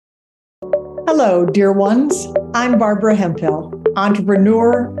Hello, dear ones. I'm Barbara Hemphill,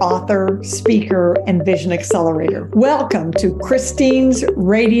 entrepreneur, author, speaker, and vision accelerator. Welcome to Christine's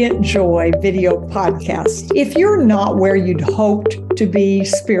Radiant Joy video podcast. If you're not where you'd hoped to be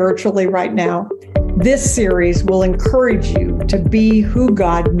spiritually right now, this series will encourage you to be who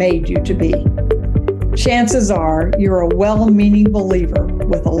God made you to be. Chances are you're a well-meaning believer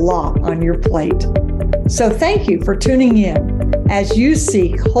with a lot on your plate. So thank you for tuning in as you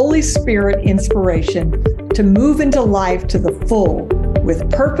seek Holy Spirit inspiration to move into life to the full with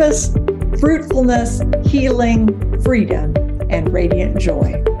purpose, fruitfulness, healing, freedom, and radiant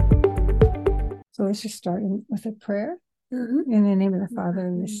joy. So let's just start with a prayer. In the name of the Father,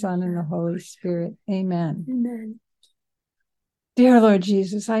 and the Son, and the Holy Spirit. Amen. Amen. Dear Lord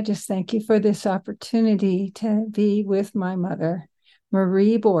Jesus, I just thank you for this opportunity to be with my mother,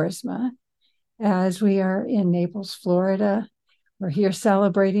 Marie Boersma, as we are in Naples, Florida. We're here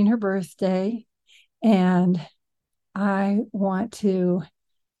celebrating her birthday, and I want to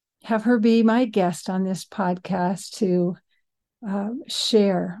have her be my guest on this podcast to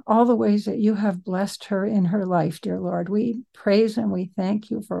share all the ways that you have blessed her in her life, dear Lord. We praise and we thank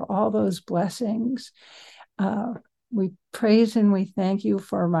you for all those blessings. We praise and we thank you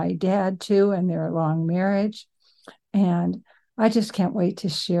for my dad, too, and their long marriage. And I just can't wait to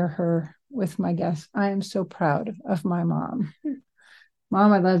share her with my guests. I am so proud of my mom.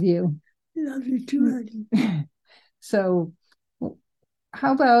 Mom, I love you. Love you too, honey. So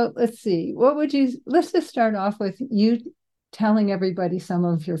how about, let's just start off with you telling everybody some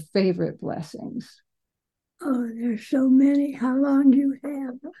of your favorite blessings. Oh, there's so many. How long do you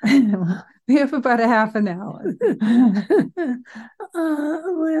have? We have about a half an hour.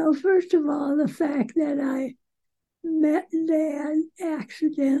 Well, first of all, the fact that I met Dad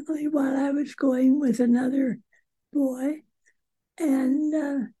accidentally while I was going with another boy.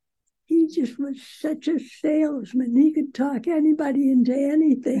 And he just was such a salesman. He could talk anybody into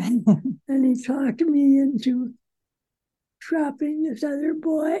anything. And he talked me into dropping this other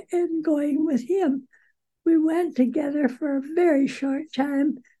boy and going with him. We went together for a very short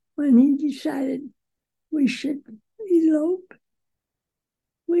time when he decided we should elope.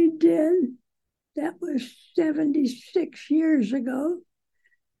 We did. That was 76 years ago.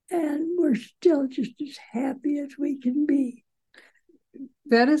 And we're still just as happy as we can be.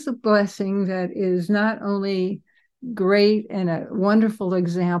 That is a blessing that is not only great and a wonderful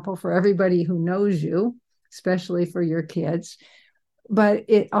example for everybody who knows you, especially for your kids, but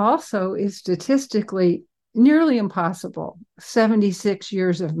it also is statistically nearly impossible. 76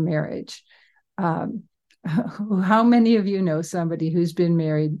 years of marriage. How many of you know somebody who's been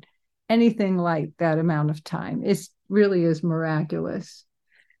married anything like that amount of time? It really is miraculous.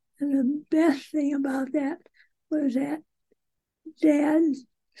 And the best thing about that was that Dad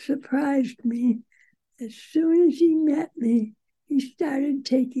surprised me. As soon as he met me, he started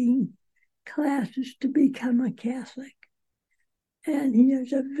taking classes to become a Catholic. And he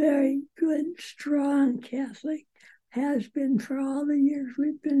is a very good, strong Catholic, has been for all the years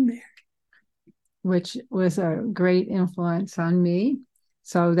we've been married. Which was a great influence on me.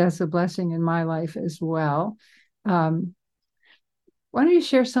 So that's a blessing in my life as well. Why don't you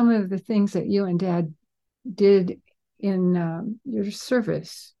share some of the things that you and Dad did in your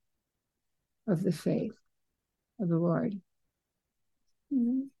service of the faith of the Lord?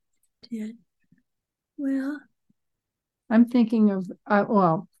 Did. Well, I'm thinking of,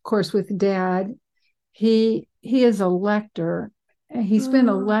 of course, with Dad, he is a lector. He's been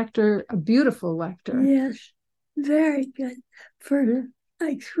a lector, a beautiful lector. Yes, very good. For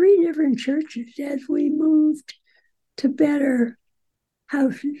like 3 different churches as we moved to better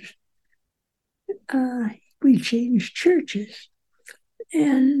houses. We changed churches.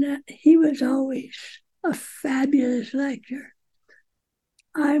 And he was always a fabulous lector.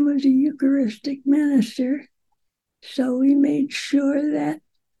 I was a Eucharistic minister, so we made sure that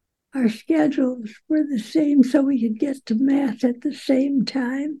our schedules were the same so we could get to Mass at the same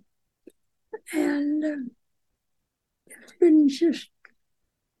time. And it's been just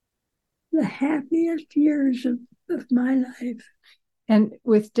the happiest years of my life. And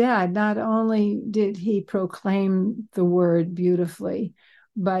with Dad, not only did he proclaim the word beautifully,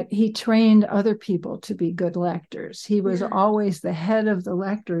 but he trained other people to be good lectors. He was always the head of the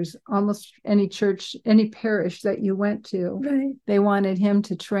lectors. Almost any church, any parish that you went to, right, they wanted him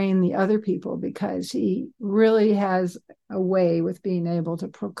to train the other people because he really has a way with being able to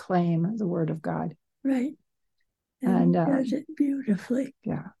proclaim the word of God. Right. And he does it beautifully.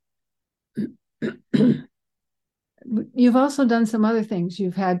 Yeah. You've also done some other things.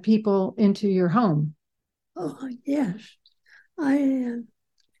 You've had people into your home. Oh, yes. I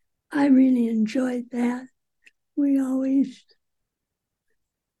I really enjoyed that.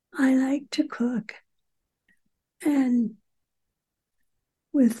 I like to cook. And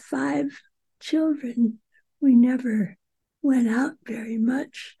with 5 children, we never went out very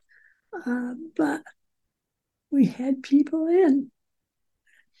much, but we had people in.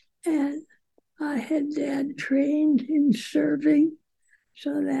 And I had Dad trained in serving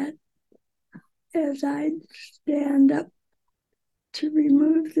so that as I'd stand up to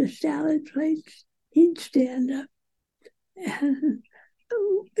remove the salad plates, he'd stand up. And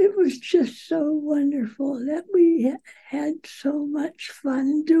it was just so wonderful that we had so much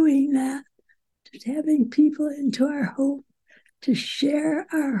fun doing that, just having people into our home, to share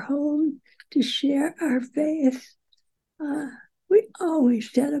our home, to share our faith. We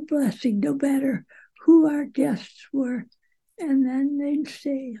always had a blessing, no matter who our guests were. And then they'd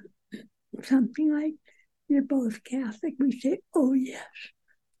say something like, "You're both Catholic." We say, "Oh, yes,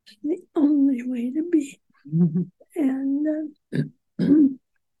 it's the only way to be." Mm-hmm. And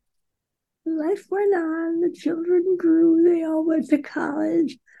life went on. The children grew. They all went to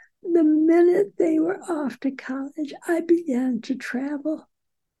college. The minute they were off to college, I began to travel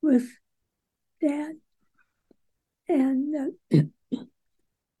with Dad. And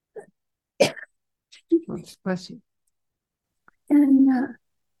bless you. And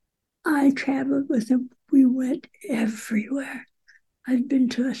I traveled with him. We went everywhere. I've been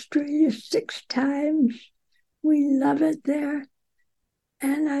to Australia 6 times. We love it there.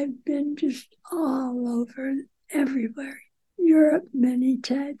 And I've been just all over, everywhere. Europe many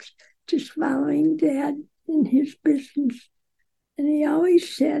times, just following Dad in his business. And he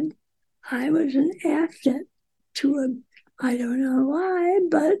always said I was an asset to him. I don't know why,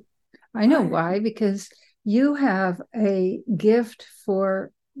 but I know why, because you have a gift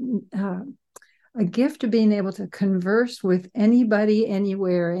for a gift of being able to converse with anybody,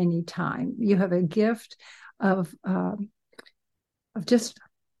 anywhere, anytime. You have a gift of just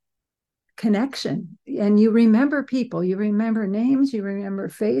connection, and you remember people, you remember names, you remember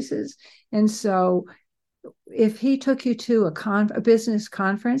faces. And so if he took you to a business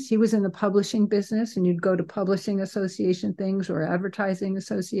conference, he was in the publishing business, and you'd go to publishing association things or advertising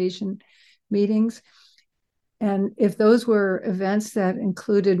association meetings. And if those were events that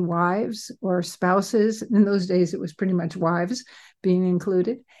included wives or spouses, in those days it was pretty much wives being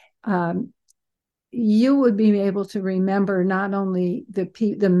included, you would be able to remember not only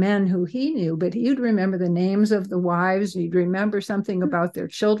the men who he knew, but you'd remember the names of the wives. You'd remember something about their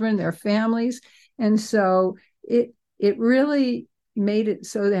children, their families. And so it really made it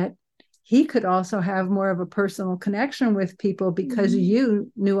so that he could also have more of a personal connection with people, because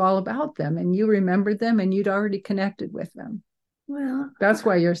you knew all about them and you remembered them and you'd already connected with them. Well, that's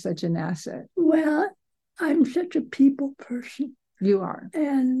why you're such an asset. Well, I'm such a people person. You are.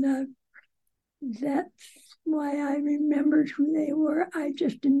 And that's why I remembered who they were. I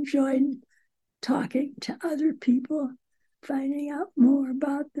just enjoyed talking to other people, finding out more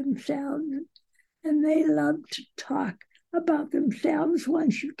about themselves. And they love to talk about themselves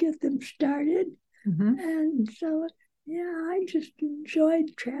once you get them started. Mm-hmm. And so, yeah, I just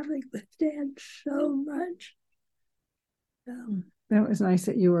enjoyed traveling with Dad so much. So, that was nice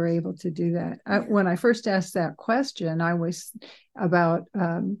that you were able to do that. When I first asked that question, I was about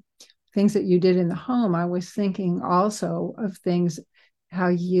things that you did in the home. I was thinking also of things, how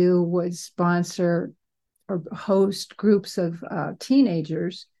you would sponsor or host groups of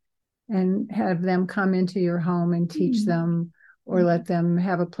teenagers and have them come into your home and teach them, or let them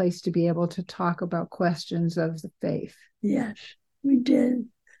have a place to be able to talk about questions of the faith. Yes, we did.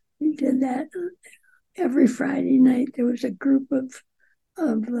 We did that every Friday night. There was a group of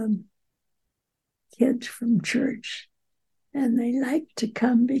kids from church, and they liked to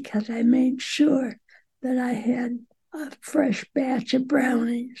come because I made sure that I had a fresh batch of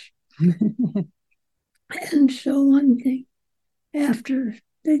brownies. And so one thing, after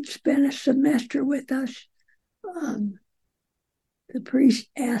they'd spent a semester with us, the priest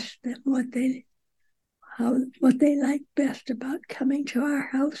asked them what they liked best about coming to our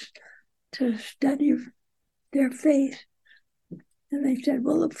house to study their faith. And they said,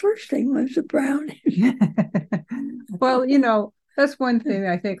 well, the first thing was the brownies. Well, that's one thing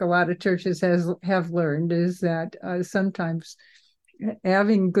I think a lot of churches have learned, is that sometimes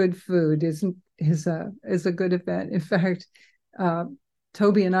having good food is a good event. In fact,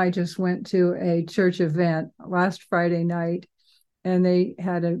 Toby and I just went to a church event last Friday night, and they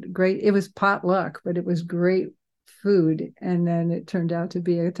had it was potluck, but it was great food. And then it turned out to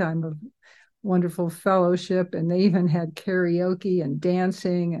be a time of wonderful fellowship, and they even had karaoke and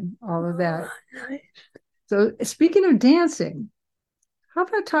dancing and all of that. Oh, nice. So speaking of dancing, How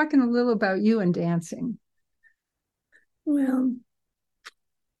about talking a little about you and dancing? Well,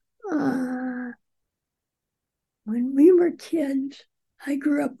 when we were kids, I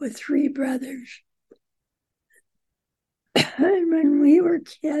grew up with 3 brothers. And when we were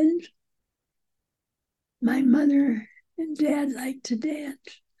kids, my mother and dad liked to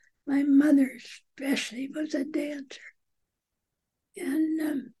dance. My mother especially was a dancer.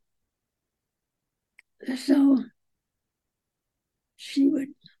 And so she would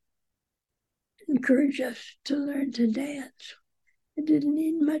encourage us to learn to dance. It didn't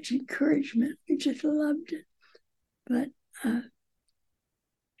need much encouragement. We just loved it. But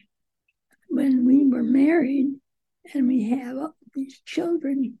when we were married and we had all these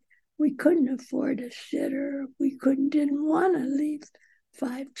children, we couldn't afford a sitter. We didn't want to leave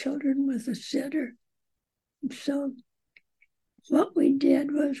 5 children with a sitter. And so what we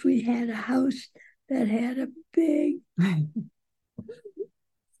did was we had a house that had a big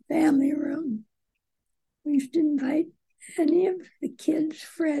family room. We used to invite any of the kids'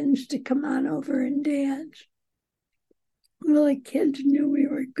 friends to come on over and dance. Well, the kids knew we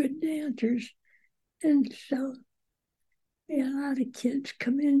were good dancers. And so we had a lot of kids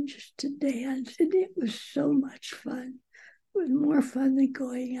come in just to dance. And it was so much fun. It was more fun than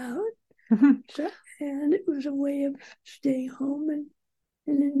going out. And it was a way of staying home and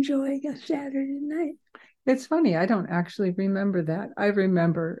enjoying a Saturday night. It's funny. I don't actually remember that. I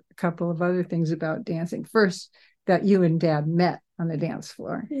remember a couple of other things about dancing. First, that you and Dad met on the dance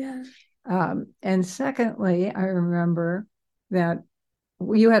floor. Yeah. And secondly, I remember that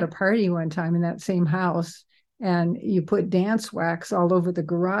you had a party one time in that same house, and you put dance wax all over the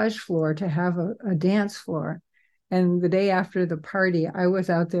garage floor to have a dance floor. And the day after the party, I was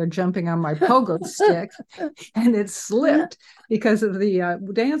out there jumping on my pogo stick, and it slipped because of the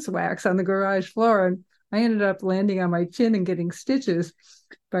dance wax on the garage floor. And I ended up landing on my chin and getting stitches.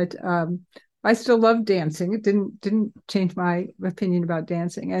 But I still loved dancing. It didn't change my opinion about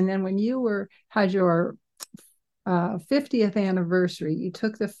dancing. And then when you had your 50th anniversary, you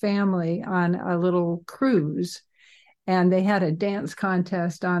took the family on a little cruise, and they had a dance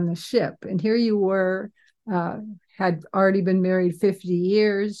contest on the ship. And here you were, had already been married 50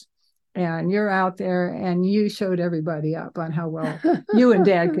 years, and you're out there and you showed everybody up on how well you and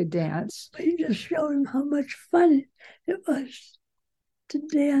Dad could dance. We just showed them how much fun it was to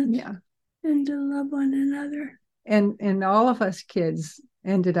dance and to love one another. And all of us kids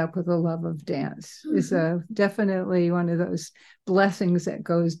ended up with a love of dance. Is definitely one of those blessings that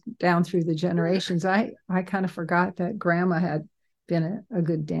goes down through the generations. I kind of forgot that Grandma had been a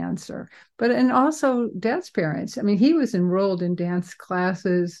good dancer, and also Dad's parents. I mean, he was enrolled in dance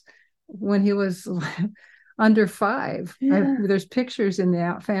classes when he was under 5. There's pictures in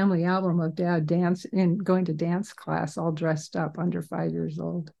the family album of Dad going to dance class all dressed up under 5 years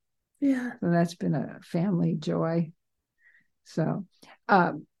old. Yeah. So that's been a family joy. So,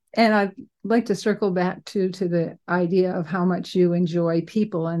 and I'd like to circle back to the idea of how much you enjoy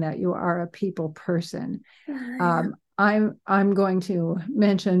people and that you are a people person. I'm going to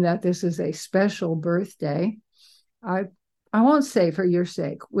mention that this is a special birthday. I won't say for your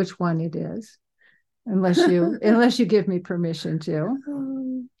sake which one it is, unless you give me permission to.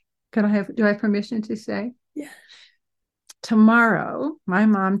 Do I have permission to say? Yes. Tomorrow, my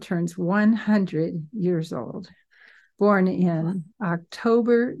mom turns 100 years old, born in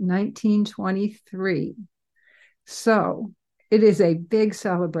October 1923. So it is a big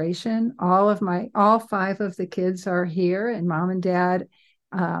celebration. All 5 of the kids are here, and Mom and Dad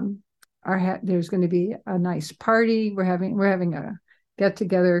there's going to be a nice party. We're having a get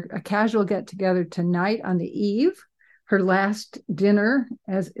together, a casual get together tonight on the eve, her last dinner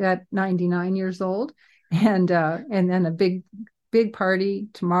at 99 years old, and then a big party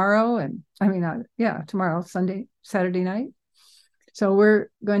tomorrow. Tomorrow, Saturday night. So we're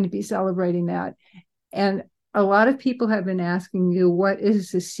going to be celebrating that. And a lot of people have been asking you, what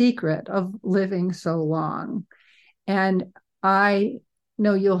is the secret of living so long? And I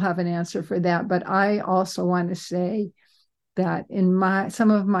know you'll have an answer for that, but I also want to say that in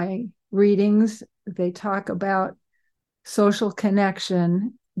some of my readings, they talk about social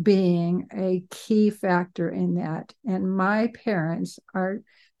connection being a key factor in that. And my parents are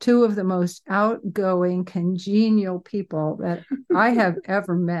 2 of the most outgoing, congenial people that I have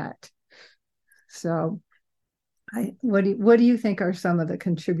ever met. So what do you think are some of the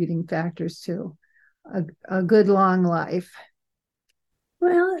contributing factors to a good long life?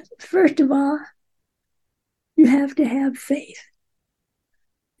 Well, first of all, you have to have faith.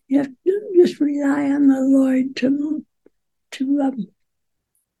 You have to just rely on the Lord to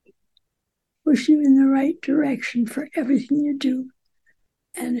push you in the right direction for everything you do.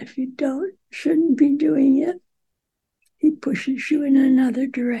 And if you shouldn't be doing it, he pushes you in another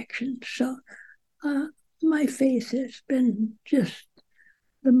direction. So my faith has been just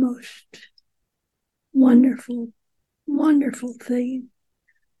the most wonderful, wonderful thing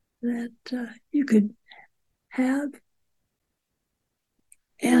that you could have.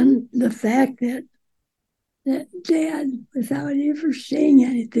 And the fact that Dad, without ever saying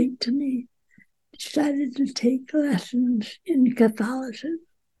anything to me, decided to take lessons in Catholicism.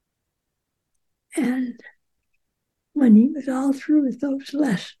 And when he was all through with those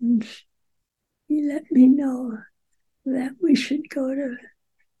lessons, he let me know that we should go to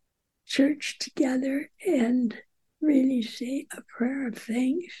church together and really say a prayer of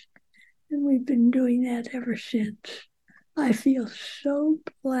thanks. And we've been doing that ever since. I feel so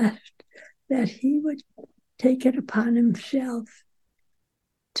blessed that he would take it upon himself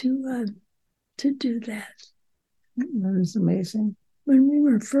to do that. That is amazing. When we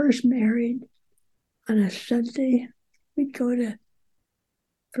were first married, on a Sunday, we'd go to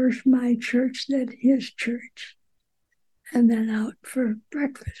first my church, then his church, and then out for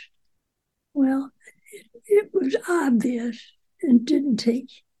breakfast. Well, it was obvious and didn't take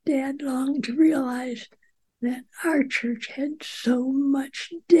Dad long to realize that our church had so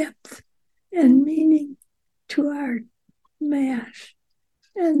much depth and meaning to our Mass,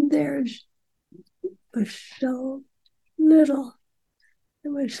 and theirs was so little. It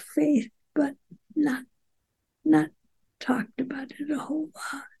was faith, but not talked about it a whole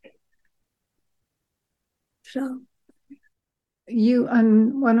lot. So you,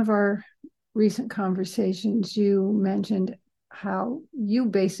 on one of our recent conversations, you mentioned how you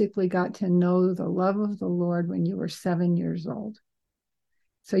basically got to know the love of the Lord when you were 7 years old.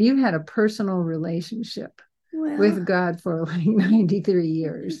 So you had a personal relationship with God for like 93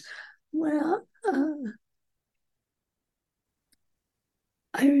 years. Well,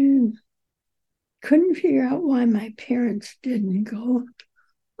 I couldn't figure out why my parents didn't go.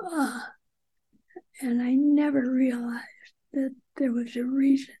 And I never realized that there was a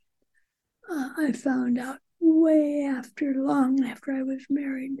reason. I found out long after I was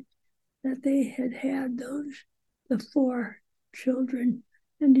married, that they had the 4 children,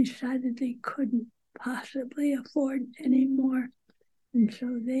 and decided they couldn't possibly afford any more. And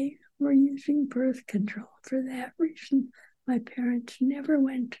so they were using birth control. For that reason, my parents never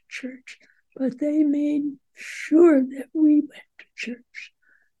went to church, but they made sure that we went to church.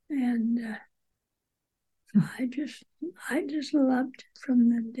 And I just loved it from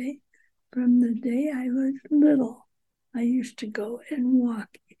the day I was little. I used to go and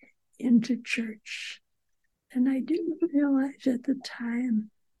walk into church, and I didn't realize at the time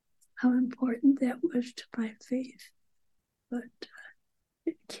how important that was to my faith, but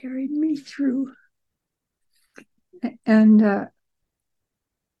it carried me through. And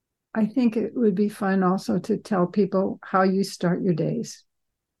I think it would be fun also to tell people how you start your days.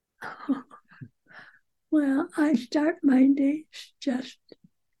 Well, I start my days just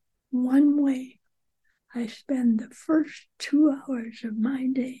one way. I spend the first 2 hours of my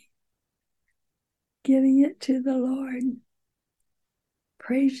day giving it to the Lord,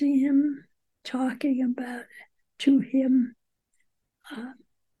 praising Him, talking about it to Him,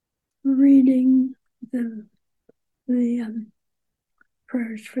 reading the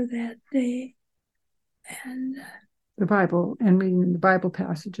prayers for that day, and the Bible, and reading the Bible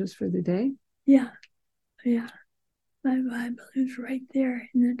passages for the day. Yeah. My Bible is right there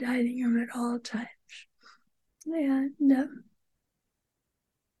in the dining room at all times. And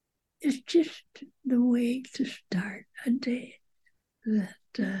it's just the way to start a day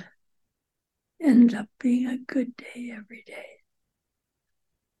that ends up being a good day every day.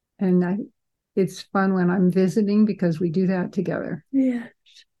 And it's fun when I'm visiting because we do that together. Yes,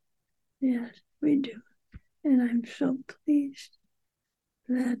 we do. And I'm so pleased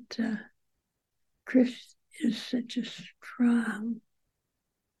that Chris is such a strong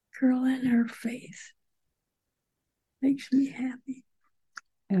girl in her faith. Makes me happy.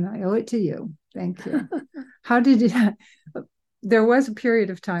 And I owe it to you. Thank you. How did it? There was a period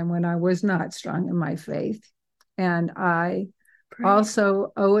of time when I was not strong in my faith. And I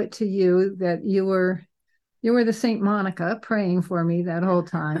also owe it to you that you were the Saint Monica praying for me that whole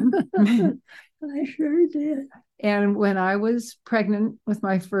time. I sure did. And when I was pregnant with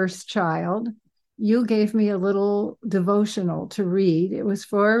my first child, you gave me a little devotional to read. It was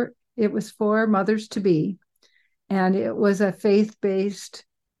for mothers to be, and it was a faith-based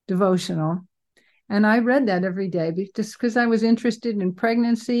devotional. And I read that every day just because I was interested in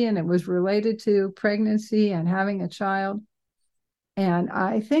pregnancy, and it was related to pregnancy and having a child. And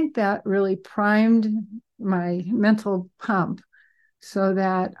I think that really primed my mental pump so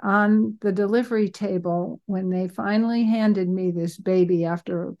that on the delivery table, when they finally handed me this baby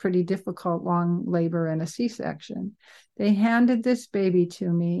after a pretty difficult long labor and a C-section, they handed this baby to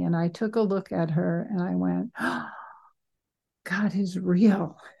me, and I took a look at her and I went, oh, God is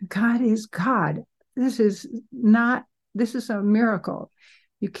real. God is God. This is a miracle.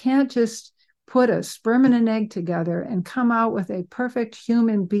 You can't just put a sperm and an egg together and come out with a perfect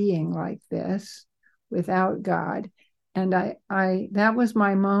human being like this without God. And that was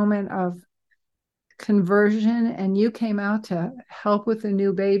my moment of conversion. And you came out to help with the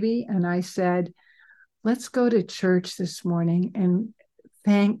new baby. And I said, let's go to church this morning and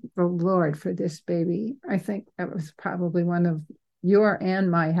thank the Lord for this baby. I think that was probably one of your and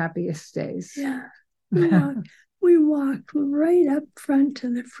my happiest days. Yeah. We walked right up front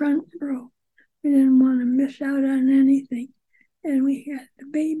to the front row. We didn't want to miss out on anything. And we had the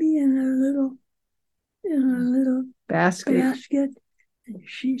baby in a little basket. And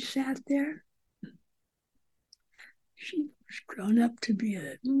she sat there. She was grown up to be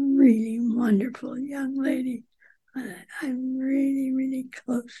a really wonderful young lady. I'm really, really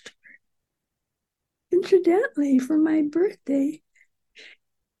close to her. Incidentally, for my birthday,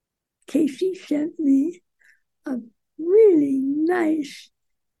 Casey sent me a really nice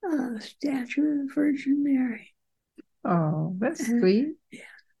statue of the Virgin Mary. Oh, that's sweet. Yeah.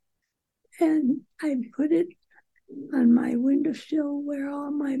 And I put it on my windowsill where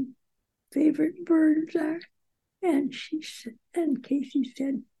all my favorite birds are. And Casey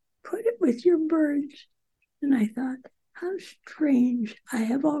said, put it with your birds. And I thought, how strange. I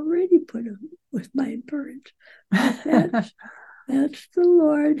have already put them with my birds. But that's the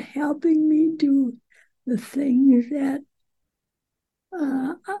Lord helping me do the things that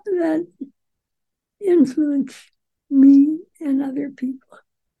influence me and other people.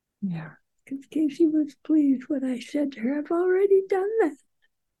 Yeah. Because Casey was pleased when I said to her, I've already done that.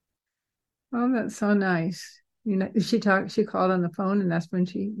 Oh, that's so nice. You know, she called on the phone, and that's when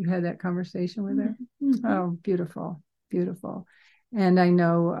you had that conversation with her. Mm-hmm. Oh, beautiful, beautiful. And I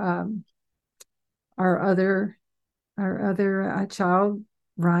know our other child,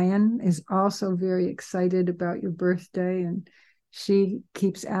 Ryan, is also very excited about your birthday, and she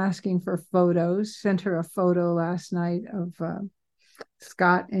keeps asking for photos. Sent her a photo last night of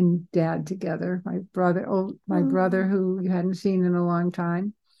Scott and Dad together. My brother who you hadn't seen in a long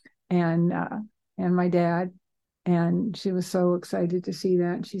time, and my dad. And she was so excited to see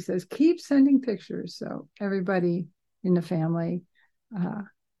that. And she says, keep sending pictures. So everybody in the family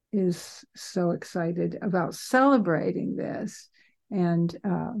is so excited about celebrating this. And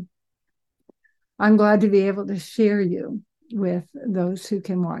I'm glad to be able to share you with those who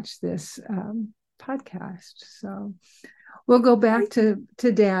can watch this podcast. So we'll go back to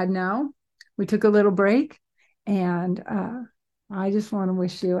Dad now. We took a little break, and I just want to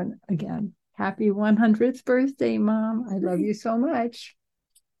wish you, again, happy 100th birthday, Mom. I love you so much.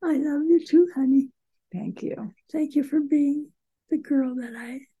 I love you too, honey. Thank you. Thank you for being the girl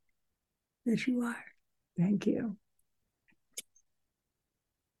that you are. Thank you.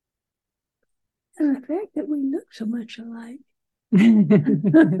 And the fact that we look so much alike.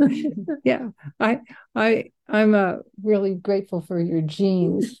 Yeah, I'm really grateful for your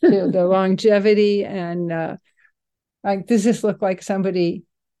genes too, the longevity, and does this look like somebody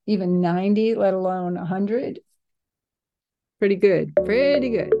even 90, let alone 100? Pretty good.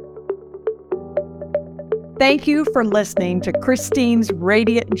 Thank you for listening to Christine's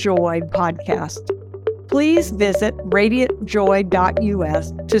Radiant Joy podcast. Please visit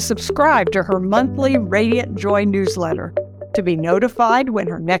radiantjoy.us to subscribe to her monthly Radiant Joy newsletter, to be notified when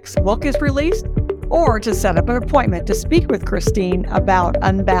her next book is released, or to set up an appointment to speak with Christine about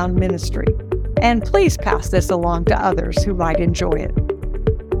Unbound Ministry. And please pass this along to others who might enjoy it.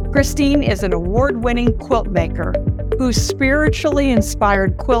 Christine is an award-winning quilt maker whose spiritually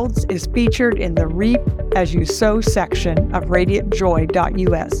inspired quilts is featured in the Reap As You Sow section of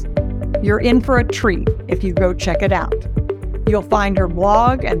radiantjoy.us. You're in for a treat if you go check it out. You'll find her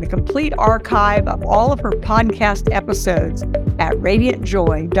blog and the complete archive of all of her podcast episodes at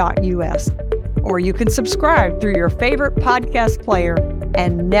radiantjoy.us, or you can subscribe through your favorite podcast player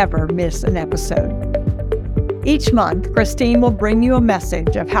and never miss an episode. Each month, Christine will bring you a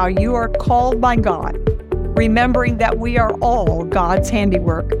message of how you are called by God, remembering that we are all God's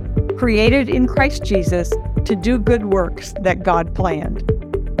handiwork, created in Christ Jesus to do good works that God planned.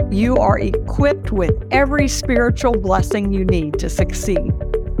 You are equipped with every spiritual blessing you need to succeed.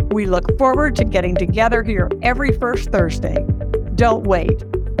 We look forward to getting together here every first Thursday. Don't wait.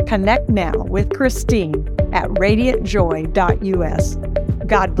 Connect now with Christine at radiantjoy.us.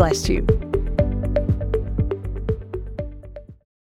 God bless you.